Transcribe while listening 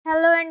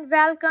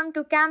welcome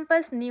to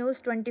Campus News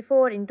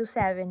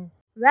 24/7.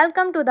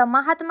 Welcome to the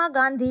Mahatma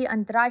Gandhi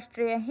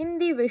Antararashtriya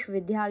Hindi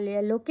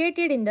Vishwavidyalaya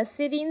located in the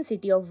serene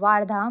city of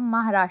Wardha,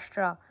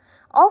 Maharashtra,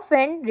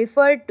 often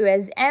referred to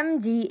as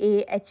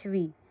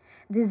MGAHV.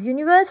 This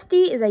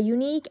university is a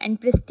unique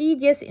and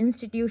prestigious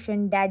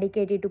institution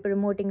dedicated to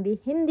promoting the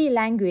Hindi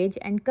language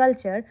and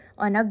culture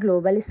on a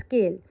global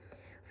scale.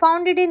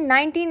 Founded in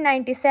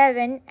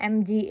 1997,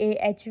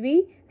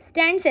 MGAHV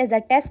stands as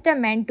a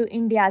testament to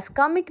India's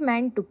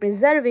commitment to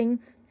preserving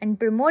and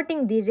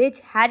promoting the rich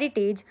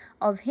heritage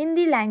of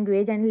Hindi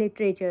language and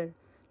literature,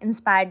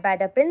 inspired by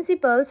the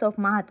principles of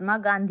Mahatma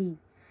Gandhi.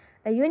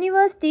 The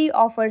university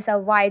offers a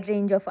wide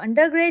range of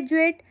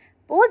undergraduate,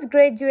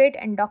 postgraduate,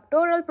 and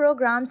doctoral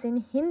programs in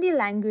Hindi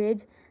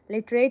language,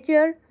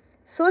 literature,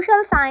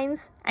 social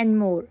science, and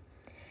more.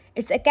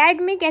 Its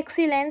academic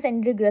excellence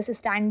and rigorous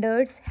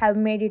standards have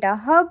made it a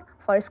hub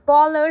for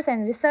scholars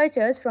and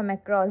researchers from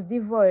across the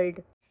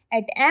world.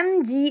 At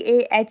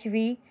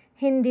MGAHV,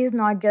 Hindi is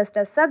not just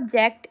a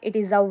subject, it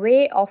is a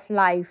way of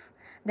life.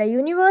 The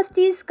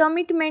university's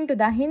commitment to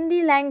the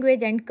Hindi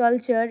language and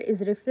culture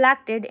is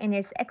reflected in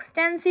its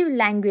extensive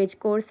language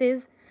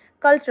courses,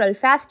 cultural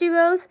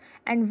festivals,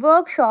 and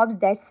workshops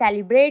that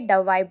celebrate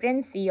the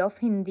vibrancy of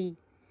Hindi.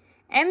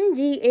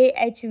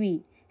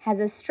 MGAHV has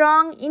a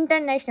strong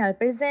international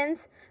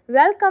presence,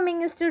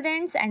 welcoming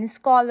students and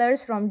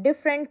scholars from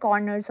different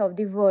corners of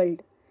the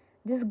world.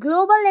 This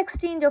global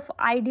exchange of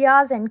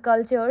ideas and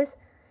cultures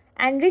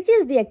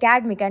enriches the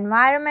academic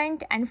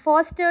environment and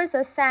fosters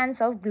a sense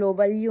of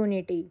global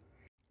unity.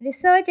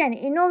 Research and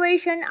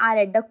innovation are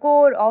at the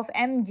core of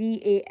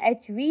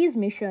MGAHV's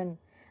mission.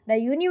 The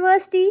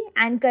university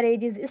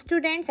encourages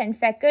students and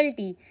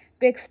faculty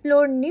to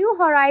explore new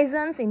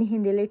horizons in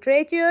Hindi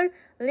literature,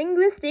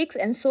 linguistics,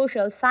 and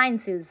social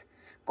sciences,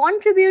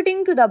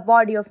 contributing to the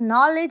body of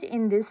knowledge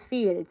in these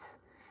fields.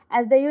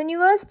 As the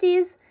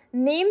university's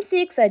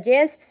namesake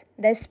suggests,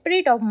 the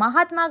spirit of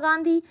Mahatma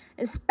Gandhi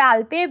is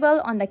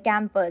palpable on the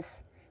campus.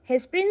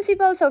 His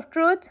principles of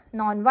truth,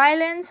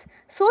 nonviolence,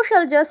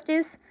 social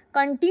justice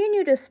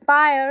continue to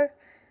inspire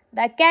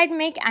the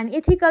academic and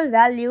ethical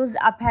values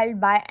upheld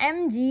by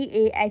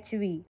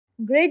MGAHV.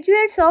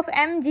 Graduates of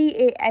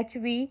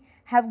MGAHV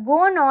have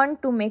gone on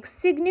to make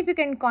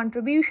significant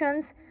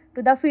contributions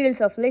to the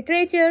fields of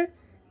literature,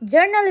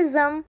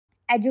 journalism,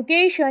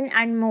 education,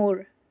 and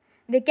more.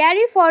 They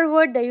carry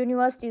forward the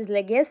university's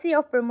legacy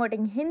of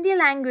promoting Hindi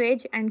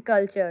language and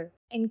culture.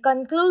 In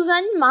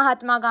conclusion,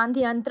 Mahatma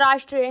Gandhi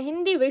Antarashtriya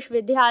Hindi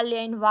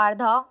Vishwavidyalaya in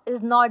Wardha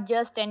is not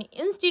just an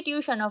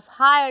institution of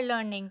higher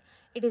learning,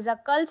 it is a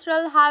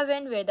cultural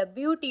haven where the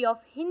beauty of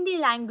Hindi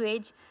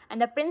language and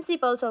the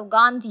principles of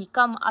Gandhi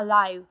come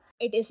alive.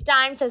 It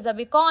stands as a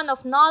beacon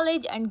of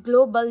knowledge and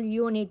global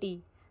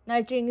unity,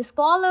 nurturing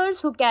scholars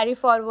who carry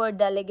forward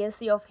the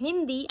legacy of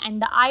Hindi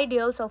and the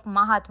ideals of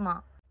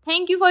Mahatma.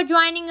 Thank you for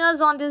joining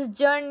us on this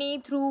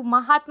journey through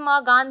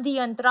Mahatma Gandhi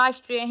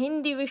Antarashtriya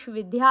Hindi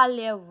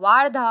Vishwavidyalaya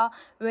Wardha,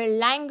 where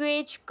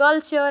language,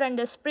 culture, and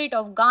the spirit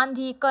of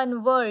Gandhi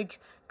converge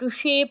to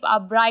shape a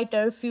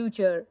brighter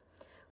future.